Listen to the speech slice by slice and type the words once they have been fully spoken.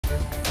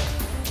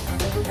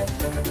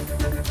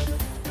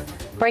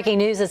Breaking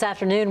news this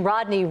afternoon,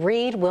 Rodney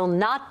Reed will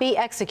not be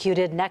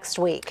executed next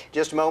week.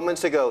 Just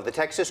moments ago, the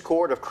Texas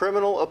Court of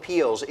Criminal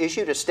Appeals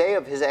issued a stay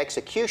of his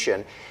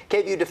execution.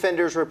 KVUE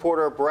Defenders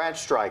reporter Brad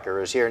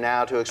Stryker is here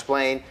now to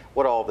explain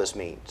what all this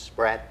means.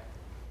 Brad?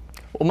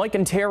 Well, Mike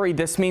and Terry,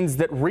 this means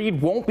that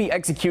Reed won't be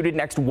executed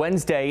next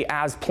Wednesday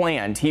as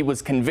planned. He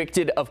was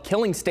convicted of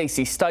killing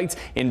Stacy Stites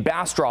in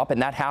Bastrop,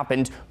 and that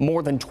happened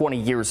more than 20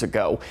 years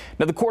ago.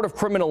 Now, the Court of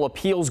Criminal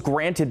Appeals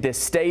granted this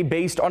stay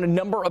based on a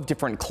number of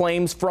different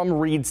claims from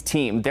Reed's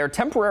team. They're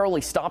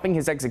temporarily stopping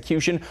his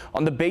execution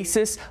on the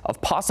basis of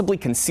possibly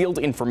concealed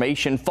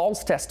information,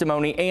 false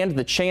testimony, and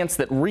the chance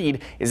that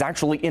Reed is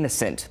actually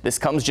innocent. This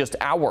comes just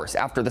hours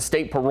after the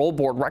state parole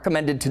board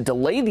recommended to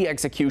delay the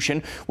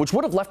execution, which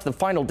would have left the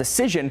final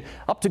decision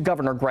up to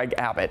Governor Greg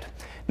Abbott.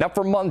 Now,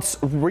 for months,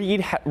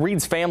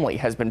 Reed's family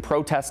has been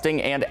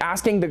protesting and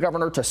asking the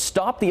governor to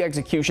stop the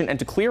execution and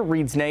to clear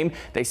Reed's name.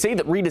 They say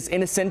that Reed is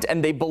innocent,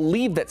 and they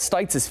believe that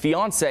Stites'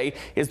 fiance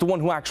is the one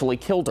who actually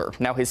killed her.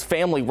 Now, his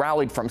family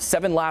rallied from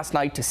 7 last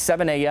night to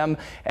 7 a.m.,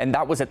 and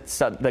that was at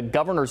the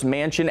governor's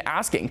mansion,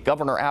 asking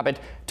Governor Abbott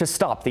to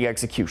stop the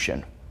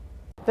execution.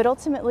 But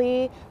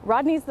ultimately,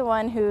 Rodney's the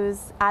one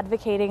who's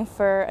advocating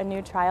for a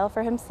new trial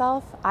for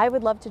himself. I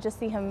would love to just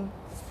see him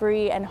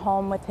free and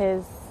home with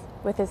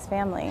his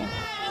family.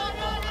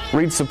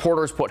 Reed's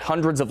supporters put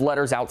hundreds of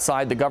letters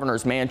outside the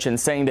governor's mansion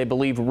saying they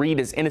believe Reed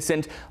is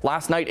innocent.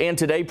 Last night and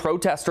today,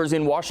 protesters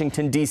in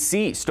Washington,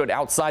 D.C. stood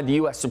outside the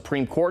U.S.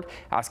 Supreme Court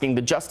asking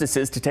the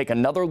justices to take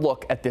another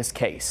look at this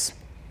case.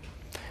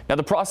 Now,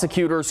 the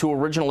prosecutors who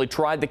originally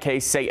tried the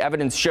case say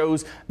evidence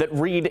shows that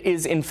Reed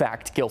is in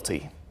fact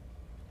guilty.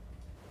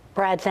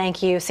 Brad,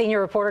 thank you.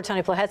 Senior reporter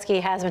Tony Plahetsky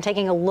has been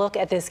taking a look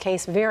at this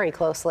case very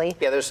closely.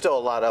 Yeah, there's still a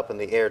lot up in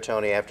the air,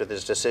 Tony, after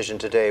this decision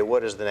today.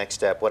 What is the next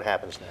step? What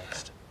happens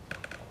next?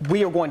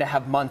 We are going to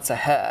have months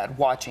ahead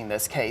watching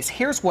this case.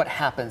 Here's what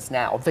happens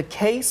now. The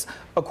case,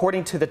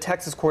 according to the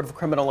Texas Court of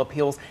Criminal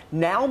Appeals,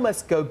 now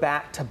must go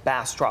back to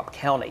Bastrop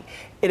County.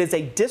 It is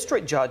a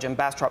district judge in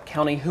Bastrop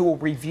County who will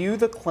review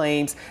the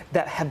claims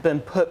that have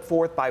been put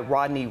forth by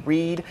Rodney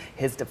Reed,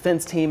 his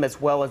defense team, as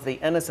well as the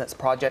Innocence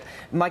Project.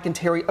 Mike and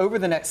Terry, over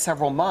the next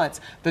several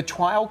months, the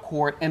trial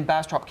court in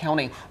Bastrop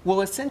County will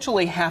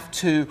essentially have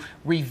to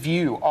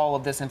review all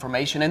of this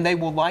information, and they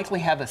will likely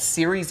have a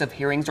series of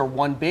hearings or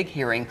one big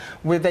hearing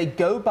where they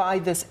go by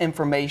this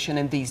information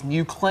and these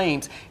new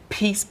claims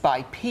piece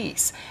by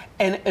piece.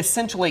 And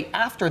essentially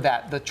after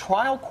that, the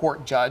trial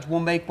court judge will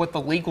make what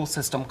the legal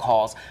system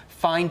calls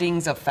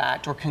findings of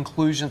fact or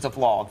conclusions of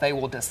law. They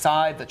will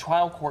decide, the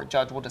trial court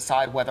judge will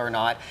decide whether or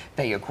not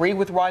they agree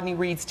with Rodney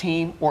Reed's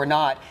team or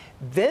not.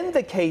 Then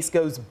the case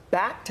goes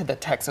back to the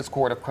Texas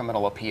Court of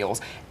Criminal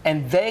Appeals,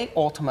 and they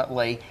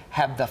ultimately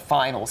have the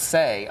final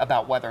say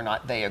about whether or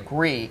not they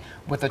agree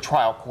with the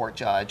trial court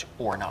judge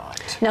or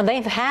not. Now,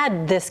 they've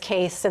had this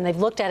case and they've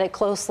looked at it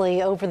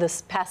closely over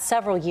the past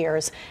several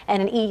years,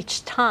 and in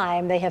each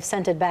time they have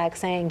sent it back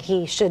saying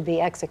he should be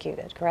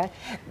executed, correct?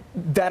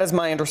 That is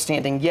my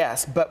understanding,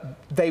 yes, but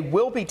they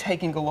will be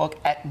taking a look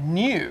at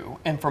new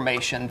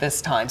information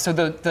this time. So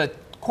the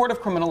Court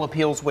of Criminal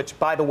Appeals, which,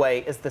 by the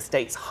way, is the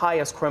state's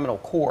highest criminal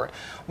court,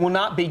 will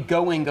not be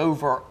going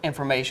over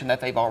information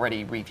that they've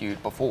already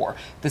reviewed before.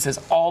 This is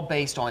all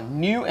based on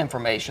new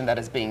information that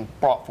is being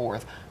brought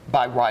forth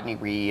by Rodney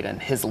Reed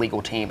and his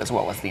legal team, as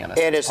well as the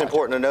Innocence And it's Project.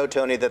 important to note,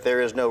 Tony, that there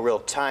is no real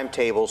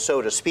timetable,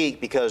 so to speak,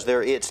 because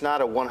it's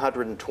not a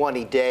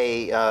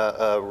 120-day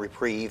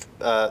reprieve.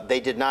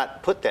 They did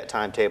not put that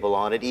timetable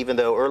on it, even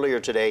though earlier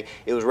today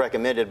it was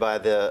recommended by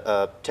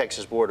the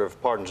Texas Board of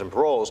Pardons and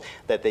Paroles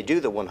that they do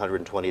the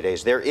 120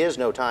 days. There is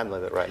no time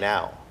limit right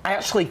now. I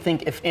actually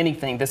think, if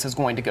anything, this is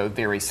going to go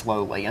very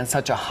slowly. In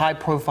such a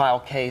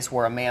high-profile case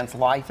where a man's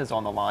life is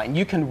on the line,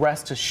 you can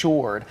rest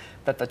assured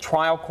that the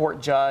trial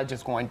court judge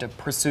is going to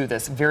pursue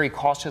this very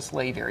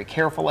cautiously, very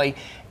carefully,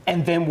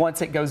 and then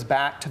once it goes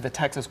back to the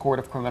Texas Court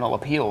of Criminal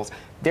Appeals,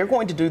 they're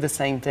going to do the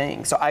same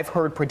thing. So I've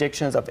heard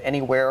predictions of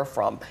anywhere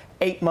from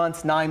 8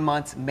 months, 9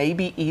 months,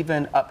 maybe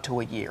even up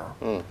to a year.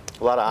 A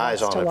lot of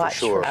eyes on it for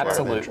sure.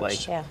 Absolutely.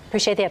 Yeah.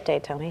 Appreciate the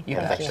update, Tony.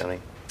 Thanks, Tony.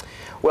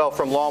 Well,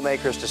 from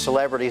lawmakers to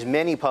celebrities,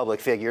 many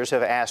public figures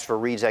have asked for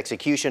Reed's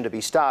execution to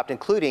be stopped,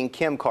 including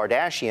Kim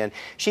Kardashian.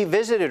 She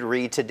visited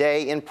Reed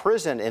today in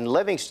prison in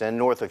Livingston,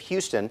 north of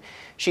Houston.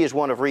 She is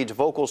one of Reed's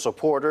vocal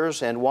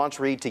supporters and wants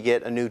Reed to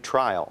get a new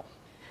trial.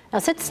 Now,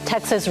 since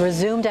Texas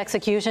resumed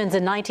executions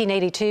in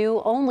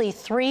 1982, only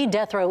 3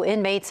 death row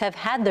inmates have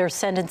had their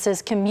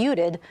sentences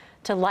commuted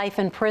to life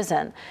in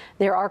prison.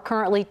 There are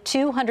currently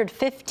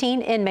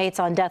 215 inmates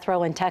on death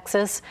row in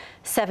Texas.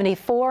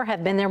 74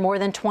 have been there more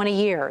than 20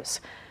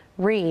 years.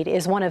 Reed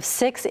is one of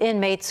 6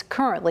 inmates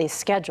currently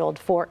scheduled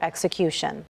for execution.